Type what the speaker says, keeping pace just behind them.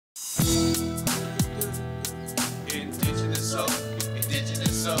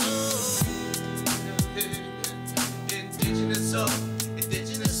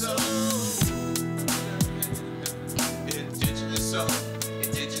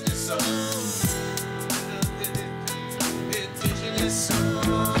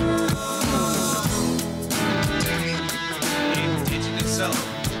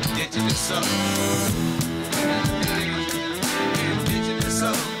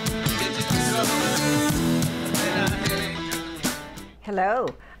Hello,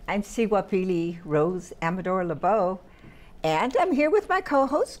 I'm Cihuapilli Rose Amador LeBeau, and I'm here with my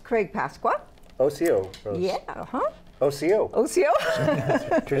co-host, Craig Pasqua. OCO, Rose. Yeah, OCO.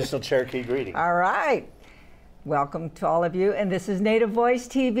 OCO. Traditional Cherokee greeting. All right. Welcome to all of you, and this is Native Voice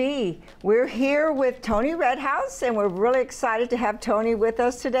TV. We're here with Tony Redhouse, and we're really excited to have Tony with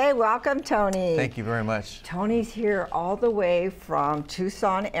us today. Welcome, Tony. Thank you very much. Tony's here all the way from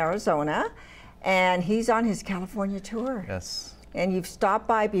Tucson, Arizona, and he's on his California tour. Yes. And you've stopped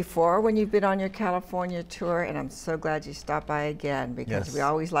by before when you've been on your California tour, and I'm so glad you stopped by again, because we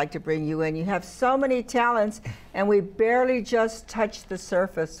always like to bring you in. You have so many talents, and we barely just touched the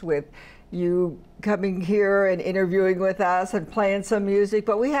surface with you coming here and interviewing with us and playing some music,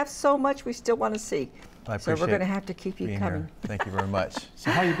 but we have so much we still want to see. So we're going to have to keep you coming. Thank you very much.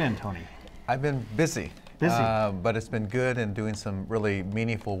 So how you been, Tony? I've been busy. Busy. But it's been good and doing some really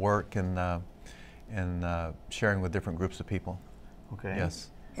meaningful work and sharing with different groups of people. Okay.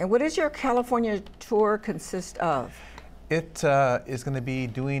 Yes. And what does your California tour consist of? It is going to be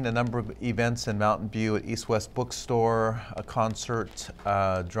doing a number of events in Mountain View at East West Bookstore, a concert,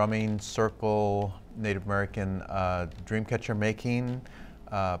 drumming, circle, Native American dreamcatcher making,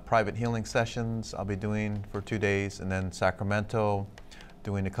 private healing sessions I'll be doing for 2 days, and then Sacramento,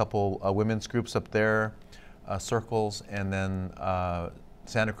 doing a couple women's groups up there, circles, and then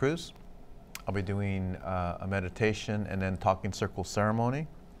Santa Cruz. I'll be doing a meditation and then talking circle ceremony.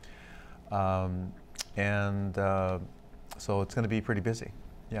 So it's going to be pretty busy.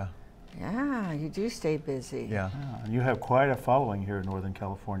 Yeah. Yeah, you do stay busy. Yeah. You have quite a following here in Northern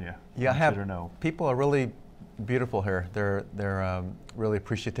California. Yeah, I have. Know. People are really beautiful here. They're really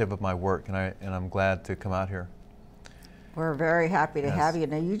appreciative of my work, and I'm glad to come out here. We're very happy to have you.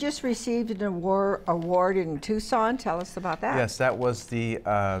 Now, you just received an award in Tucson. Tell us about that. Yes, that was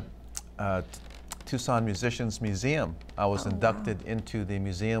the Tucson Musicians Museum. I was inducted into the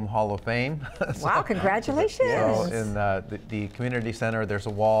Museum Hall of Fame. Wow, congratulations. So in the community center, there's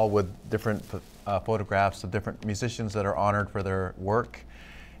a wall with different photographs of different musicians that are honored for their work.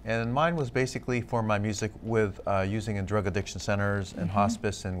 And mine was basically for my music with using in drug addiction centers and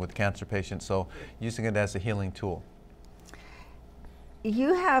hospice and with cancer patients, so using it as a healing tool.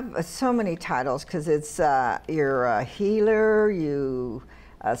 You have so many titles, because it's you're a healer,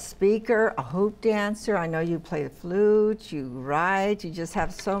 a speaker, a hoop dancer. I know you play the flute, you write, you just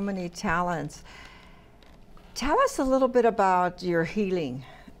have so many talents. Tell us a little bit about your healing.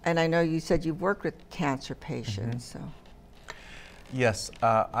 And I know you said you've worked with cancer patients. So. Yes,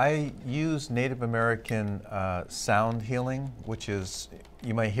 I use Native American sound healing, which is,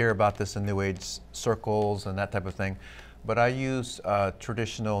 you might hear about this in New Age circles and that type of thing, but I use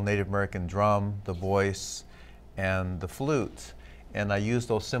traditional Native American drum, the voice, and the flute. And I use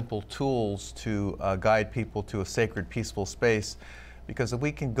those simple tools to guide people to a sacred, peaceful space. Because if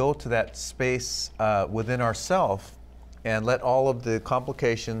we can go to that space within ourselves and let all of the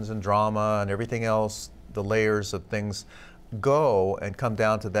complications and drama and everything else, the layers of things, go and come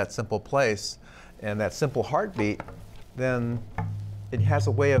down to that simple place and that simple heartbeat, then it has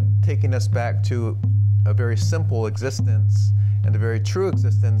a way of taking us back to a very simple existence and a very true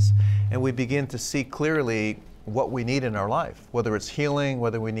existence, and we begin to see clearly what we need in our life, whether it's healing,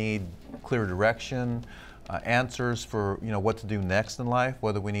 whether we need clear direction, answers for what to do next in life,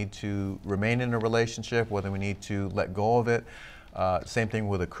 whether we need to remain in a relationship, whether we need to let go of it. Same thing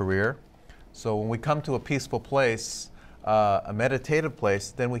with a career. So when we come to a peaceful place, a meditative place,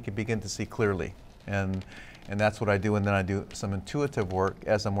 then we can begin to see clearly. And that's what I do, and then I do some intuitive work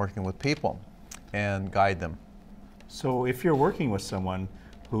as I'm working with people and guide them. So if you're working with someone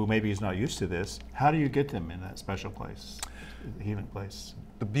who maybe is not used to this, how do you get them in that special place, the healing place?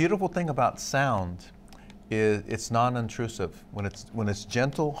 The beautiful thing about sound is it's non-intrusive. When it's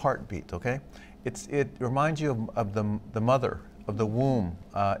gentle heartbeat, okay? It reminds you of the mother, of the womb.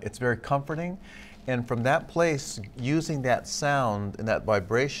 It's very comforting, and from that place, using that sound and that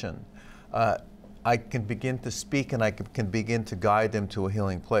vibration, I can begin to speak, and I can begin to guide them to a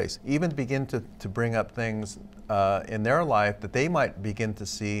healing place. Even begin to bring up things in their life that they might begin to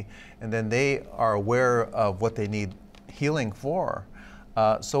see, and then they are aware of what they need healing for.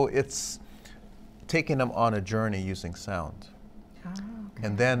 So it's taking them on a journey using sound. Oh, okay.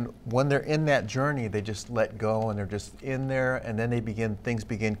 And then when they're in that journey, they just let go, and they're just in there, and then things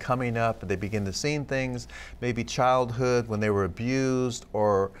begin coming up, and they begin to see things, maybe childhood when they were abused,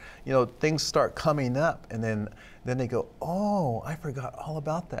 or things start coming up, and then they go, oh, I forgot all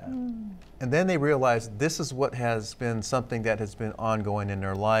about that. And then they realize this is what has been something that has been ongoing in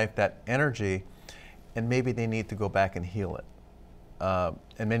their life, that energy, and maybe they need to go back and heal it.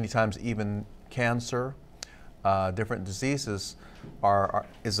 And many times even cancer, different diseases are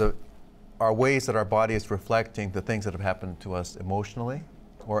ways that our body is reflecting the things that have happened to us emotionally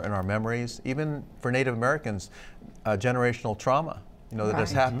or in our memories. Even for Native Americans, generational trauma, that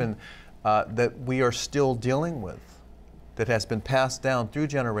has happened, that we are still dealing with, that has been passed down through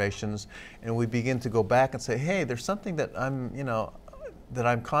generations, and we begin to go back and say, hey, there's something that that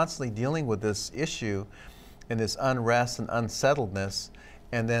I'm constantly dealing with this issue and this unrest and unsettledness,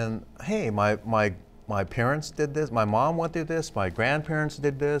 and then, hey, my parents did this, my mom went through this, my grandparents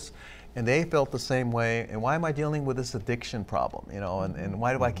did this, and they felt the same way, and why am I dealing with this addiction problem, and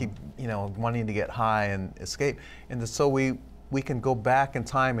why do I keep, wanting to get high and escape? And so we can go back in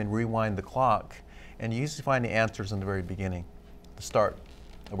time and rewind the clock, and you usually find the answers in the very beginning, the start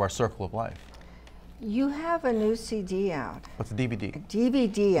of our circle of life. You have a new CD out. What's a DVD? A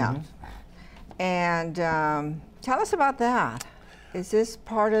DVD out. And tell us about that. Is this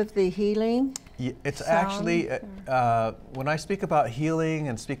part of the healing? Yeah, it's actually, when I speak about healing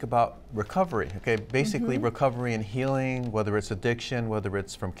and speak about recovery, okay, basically recovery and healing, whether it's addiction, whether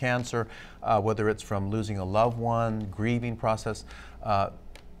it's from cancer, whether it's from losing a loved one, grieving process,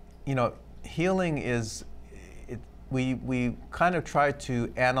 healing is, we kind of try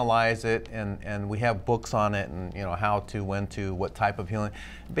to analyze it, and we have books on it, and how to, when to, what type of healing.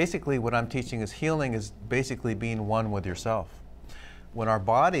 Basically what I'm teaching is healing is basically being one with yourself. When our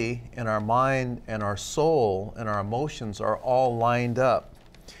body and our mind and our soul and our emotions are all lined up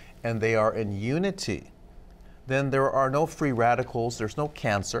and they are in unity, then there are no free radicals, there's no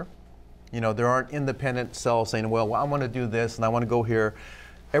cancer. There aren't independent cells saying, well, I want to do this and I want to go here.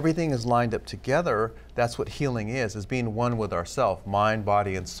 Everything is lined up together. That's what healing is being one with ourself, mind,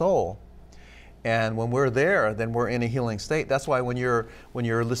 body, and soul. And when we're there, then we're in a healing state. That's why when you're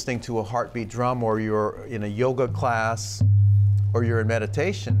listening to a heartbeat drum, or you're in a yoga class, or you're in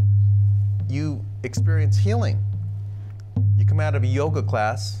meditation, you experience healing. You come out of a yoga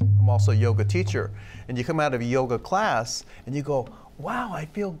class, I'm also a yoga teacher, and you come out of a yoga class and you go, wow, I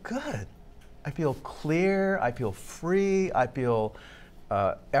feel good. I feel clear, I feel free, I feel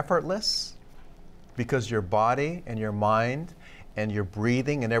effortless, because your body and your mind and your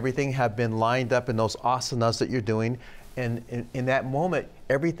breathing and everything have been lined up in those asanas that you're doing, and in that moment,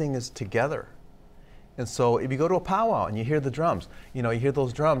 everything is together. And so if you go to a powwow and you hear the drums, you hear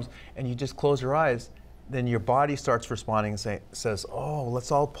those drums, and you just close your eyes, then your body starts responding and says, oh,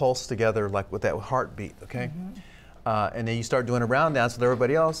 let's all pulse together like with that heartbeat, okay? And then you start doing a round dance with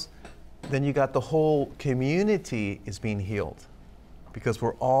everybody else, then you got the whole community is being healed, because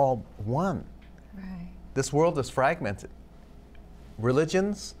we're all one. Right. This world is fragmented.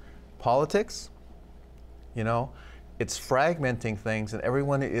 Religions, politics, it's fragmenting things, and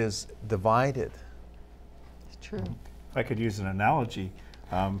everyone is divided. True. If I could use an analogy,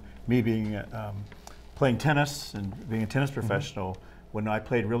 me being playing tennis and being a tennis professional, when I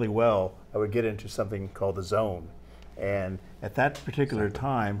played really well, I would get into something called the zone. And at that particular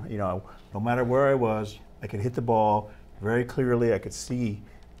time, no matter where I was, I could hit the ball very clearly. I could see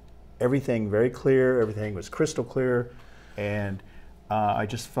everything very clear. Everything was crystal clear. And I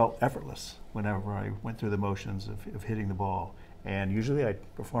just felt effortless whenever I went through the motions of hitting the ball. And usually I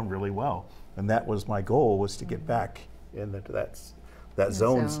performed really well. And that was my goal, was to get back into that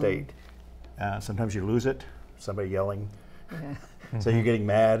zone state. Sometimes you lose it, somebody yelling. Yeah. So you're getting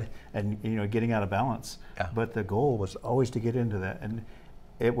mad and getting out of balance. Yeah. But the goal was always to get into that. And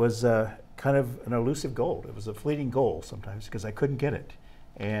it was kind of an elusive goal. It was a fleeting goal sometimes, because I couldn't get it.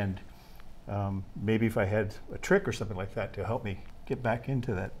 And maybe if I had a trick or something like that to help me get back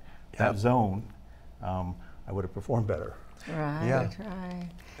into that zone, I would have performed better. Right, yeah. Right.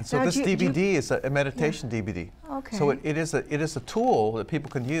 And so now, this DVD is a meditation DVD. Okay. So it is a tool that people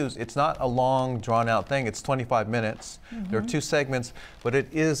can use. It's not a long, drawn-out thing. It's 25 minutes. There are 2 segments, but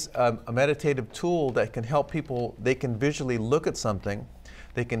it is a meditative tool that can help people. They can visually look at something,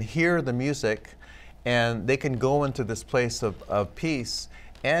 they can hear the music, and they can go into this place of peace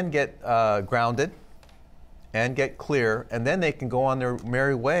and get grounded and get clear, and then they can go on their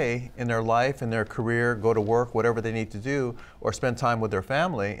merry way in their life, in their career, go to work, whatever they need to do, or spend time with their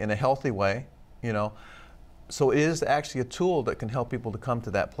family in a healthy way, So it is actually a tool that can help people to come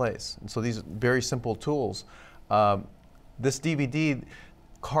to that place. And so these very simple tools. This DVD,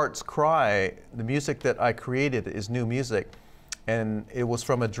 Heart's Cry, the music that I created is new music, and it was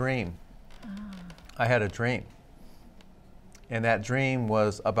from a dream. I had a dream. And that dream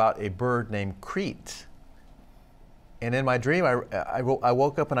was about a bird named Crete. And in my dream, I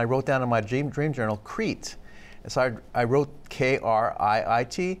woke up and I wrote down in my dream journal, Crete. And so I wrote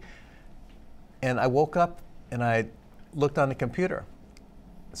K-R-I-I-T, and I woke up and I looked on the computer.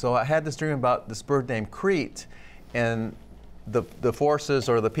 so I had this dream about this bird named Crete, and the forces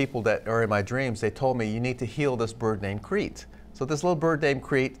or the people that are in my dreams, they told me, you need to heal this bird named Crete. So this little bird named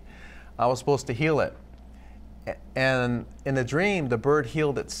Crete, I was supposed to heal it. And in the dream, the bird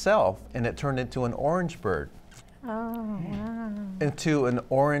healed itself, and it turned into an orange bird. Oh, wow. Into an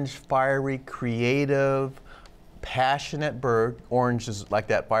orange, fiery, creative, passionate bird. Orange is like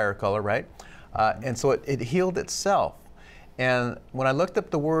that fire color, right? And so it healed itself. And when I looked up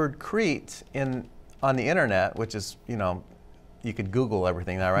the word Crete on the internet, which is, you know, you could Google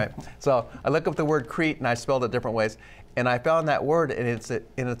everything now, right? So I looked up the word Crete, and I spelled it different ways. And I found that word, and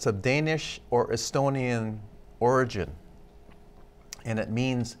it's of Danish or Estonian origin. And it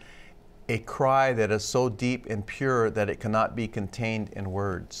means a cry that is so deep and pure that it cannot be contained in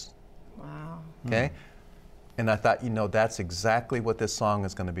words. Wow. Okay? And I thought, you know, that's exactly what this song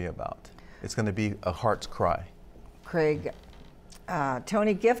is going to be about. It's going to be a heart's cry. Craig,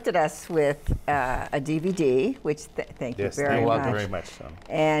 Tony gifted us with a DVD, which thank you very much. Very much so.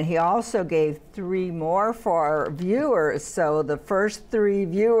 And he also gave 3 more for our viewers. So the first 3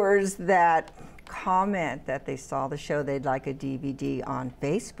 viewers that comment that they saw the show, they'd like a DVD on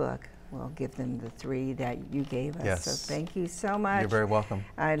Facebook, we'll give them the 3 that you gave us. Yes. So thank you so much. You're very welcome.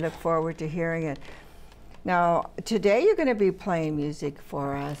 I look forward to hearing it. Now, today you're going to be playing music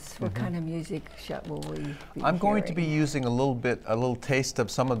for us. What kind of music will we be I'm going to hearing? be using a little taste of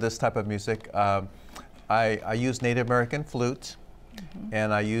some of this type of music. I use Native American flute,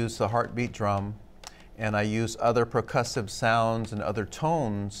 and I use the heartbeat drum, and I use other percussive sounds and other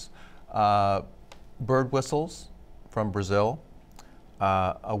tones, bird whistles from Brazil,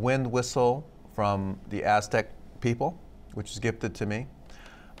 a wind whistle from the Aztec people, which is gifted to me,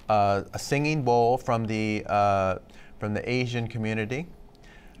 a singing bowl from the Asian community,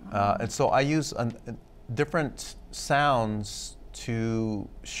 and so I use different sounds to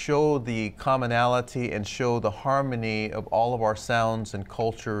show the commonality and show the harmony of all of our sounds and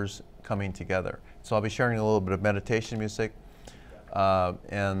cultures coming together. So I'll be sharing a little bit of meditation music,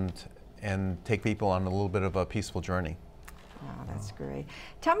 and take people on a little bit of a peaceful journey. Wow, that's great.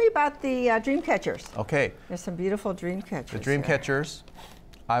 Tell me about the dream catchers. Okay. There's some beautiful dream catchers. The dream here. catchers.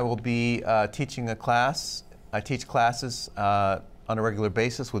 I will be teaching a class. I teach classes on a regular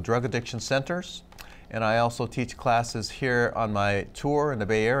basis with drug addiction centers, and I also teach classes here on my tour in the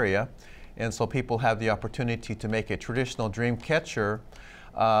Bay Area, and so people have the opportunity to make a traditional dream catcher,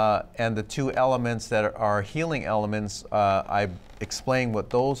 and the 2 elements that are healing elements, I explain what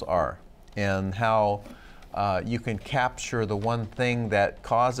those are and how you can capture the one thing that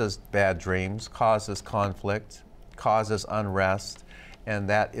causes bad dreams, causes conflict, causes unrest, and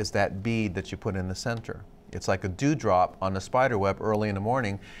that is that bead that you put in the center. It's like a dewdrop on a spider web early in the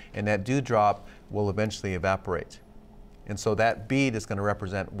morning, and that dewdrop will eventually evaporate. And so that bead is going to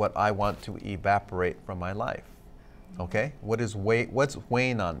represent what I want to evaporate from my life. Okay? What's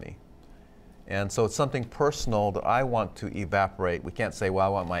weighing on me? And so it's something personal that I want to evaporate. We can't say, well, I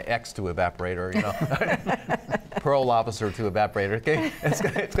want my ex to evaporate, or, you know, parole officer to evaporate. Okay,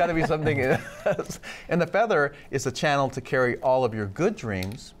 it's got to be something. And the feather is a channel to carry all of your good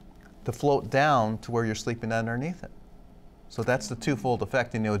dreams to float down to where you're sleeping underneath it. So that's the twofold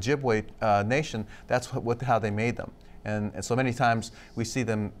effect. In the Ojibwe nation, that's how they made them. And so many times we see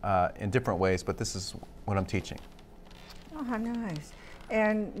them in different ways, but this is what I'm teaching. Oh, how nice.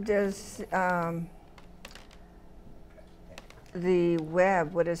 And does the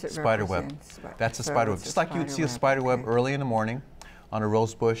web, what does it Spider represent? web. That's a spider web. Just like you would see a spider web early in the morning on a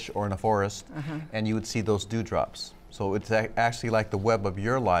rose bush or in a forest, and you would see those dewdrops. So it's actually like the web of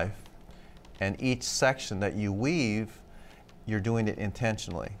your life, and each section that you weave, you're doing it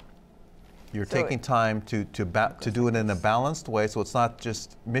intentionally. You're taking time to do it in a balanced way, so it's not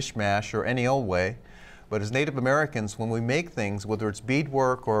just mishmash or any old way. But as Native Americans, when we make things, whether it's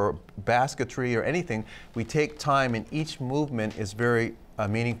beadwork or basketry or anything, we take time, and each movement is very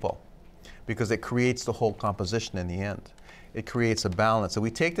meaningful because it creates the whole composition in the end. It creates a balance. So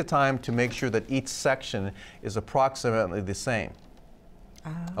we take the time to make sure that each section is approximately the same.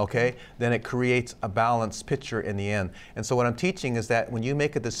 Okay? Then it creates a balanced picture in the end. And so what I'm teaching is that when you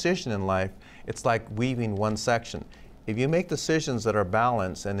make a decision in life, it's like weaving one section. If you make decisions that are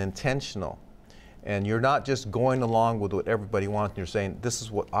balanced and intentional, and you're not just going along with what everybody wants, and you're saying, this is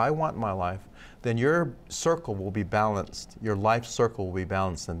what I want in my life, then your circle will be balanced. Your life circle will be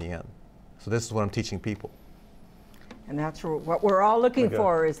balanced in the end. So this is what I'm teaching people. And that's what we're all looking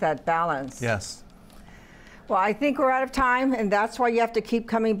for, is that balance. Yes. Well, I think we're out of time, and that's why you have to keep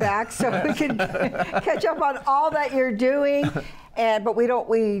coming back so we can catch up on all that you're doing. But we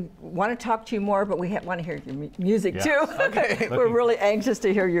want to talk to you more, but we want to hear your music too. Okay. We're really anxious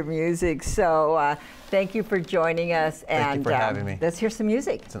to hear your music. So thank you for joining us. Thank you for having me. Let's hear some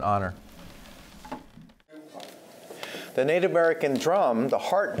music. It's an honor. The Native American drum, the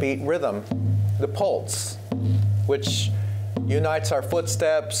heartbeat rhythm, the pulse, which unites our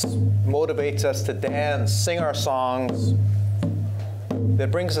footsteps, motivates us to dance, sing our songs,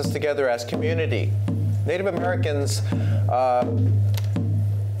 that brings us together as community. Native Americans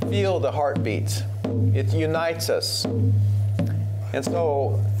feel the heartbeat. It unites us. And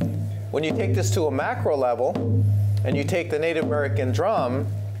so when you take this to a macro level, and you take the Native American drum,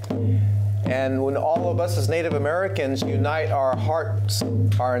 and when all of us as Native Americans unite our hearts,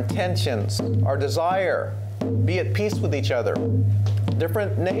 our intentions, our desire, be at peace with each other,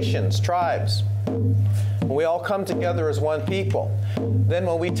 different nations, tribes, when we all come together as one people, then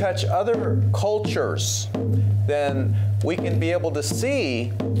when we touch other cultures, then we can be able to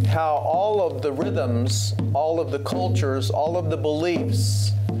see how all of the rhythms, all of the cultures, all of the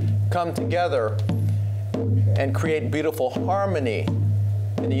beliefs come together and create beautiful harmony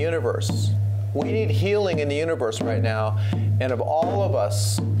in the universe. We need healing in the universe right now, and if all of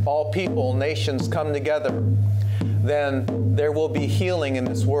us, all people, nations come together, then there will be healing in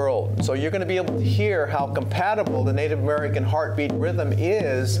this world. So you're going to be able to hear how compatible the Native American heartbeat rhythm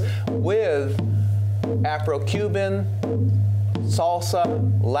is with Afro-Cuban,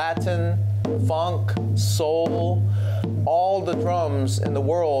 salsa, Latin, funk, soul. All the drums in the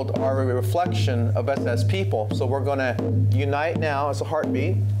world are a reflection of us as people. So we're going to unite now as a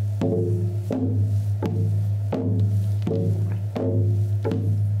heartbeat.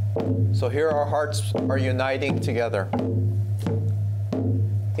 So here our hearts are uniting together.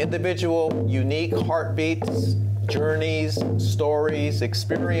 Individual, unique heartbeats, journeys, stories,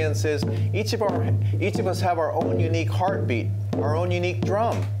 experiences. Each of us have our own unique heartbeat, our own unique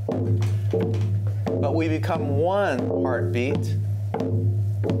drum. But we become one heartbeat.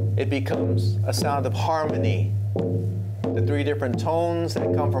 It becomes a sound of harmony. The three different tones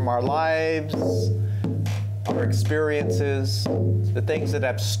that come from our lives, our experiences, the things that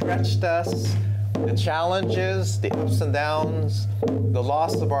have stretched us, the challenges, the ups and downs, the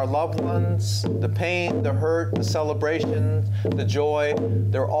loss of our loved ones, the pain, the hurt, the celebration, the joy,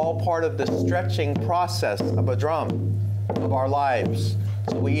 they're all part of the stretching process of a drum, of our lives.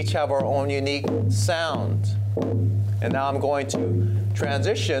 So we each have our own unique sound. And now I'm going to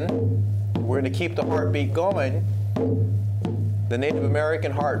transition. We're going to keep the heartbeat going, the Native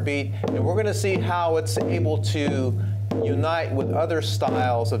American heartbeat, and we're going to see how it's able to unite with other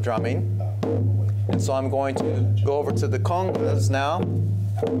styles of drumming. And so I'm going to go over to the congas now.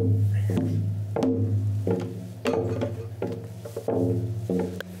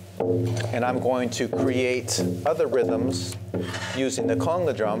 And I'm going to create other rhythms using the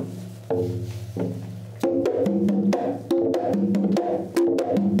conga drum.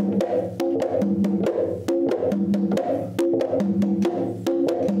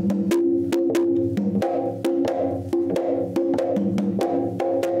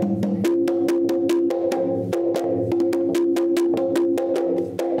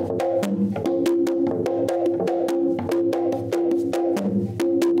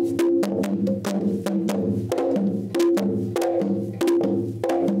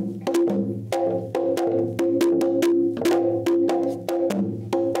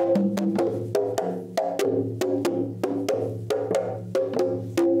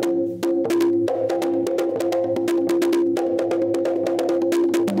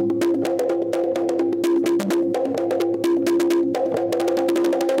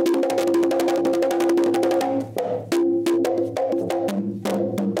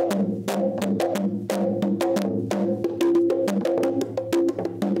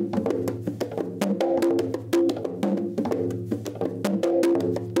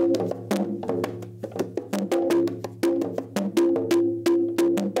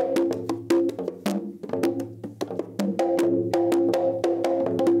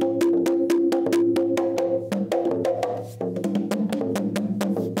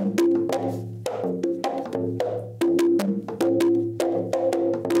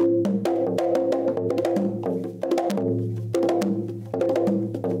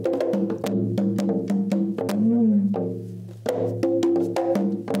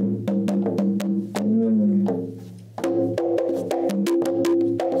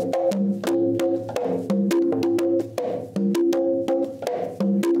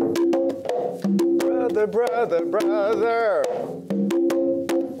 Brother, brother.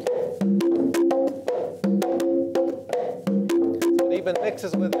 It even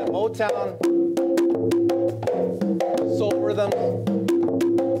mixes with the Motown soul rhythms.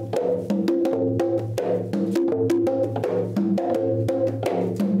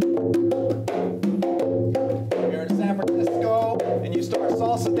 You're in San Francisco and you start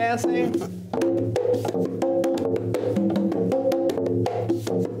salsa dancing.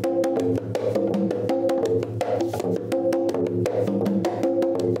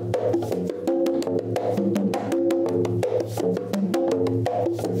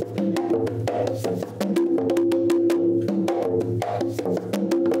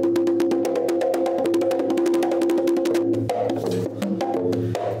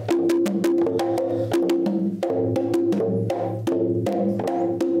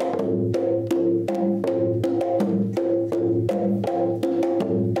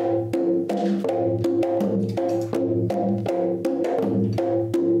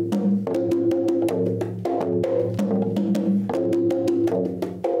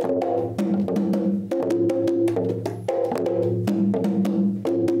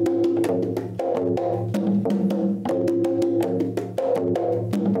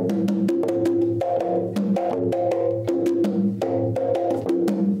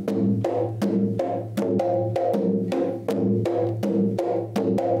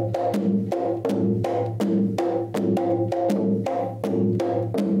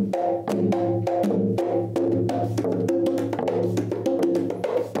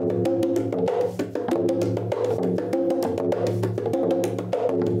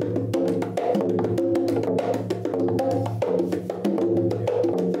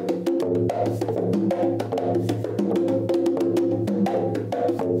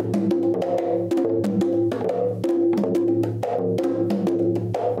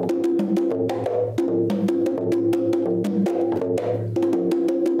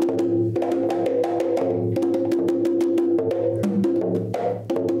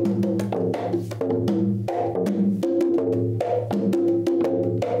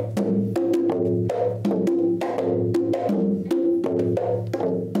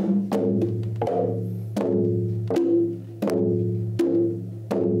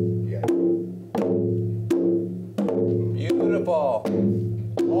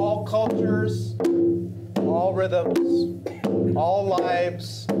 All cultures, all rhythms, all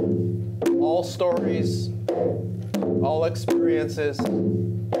lives, all stories, all experiences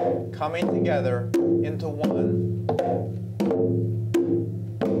coming together into one.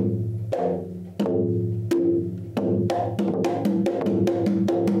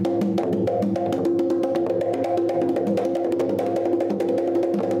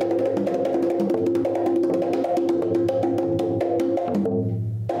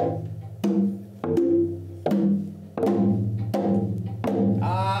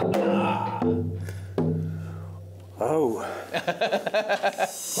 Oh.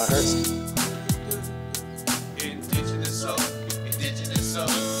 My heart's... Indigenous soul, indigenous soul.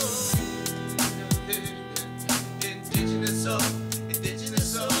 Indigenous soul, indigenous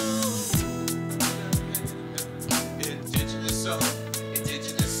soul. Indigenous soul,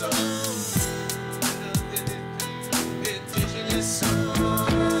 indigenous soul. Indigenous soul.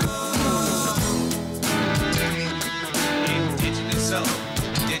 Indigenous soul,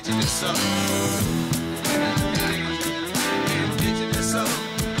 indigenous soul.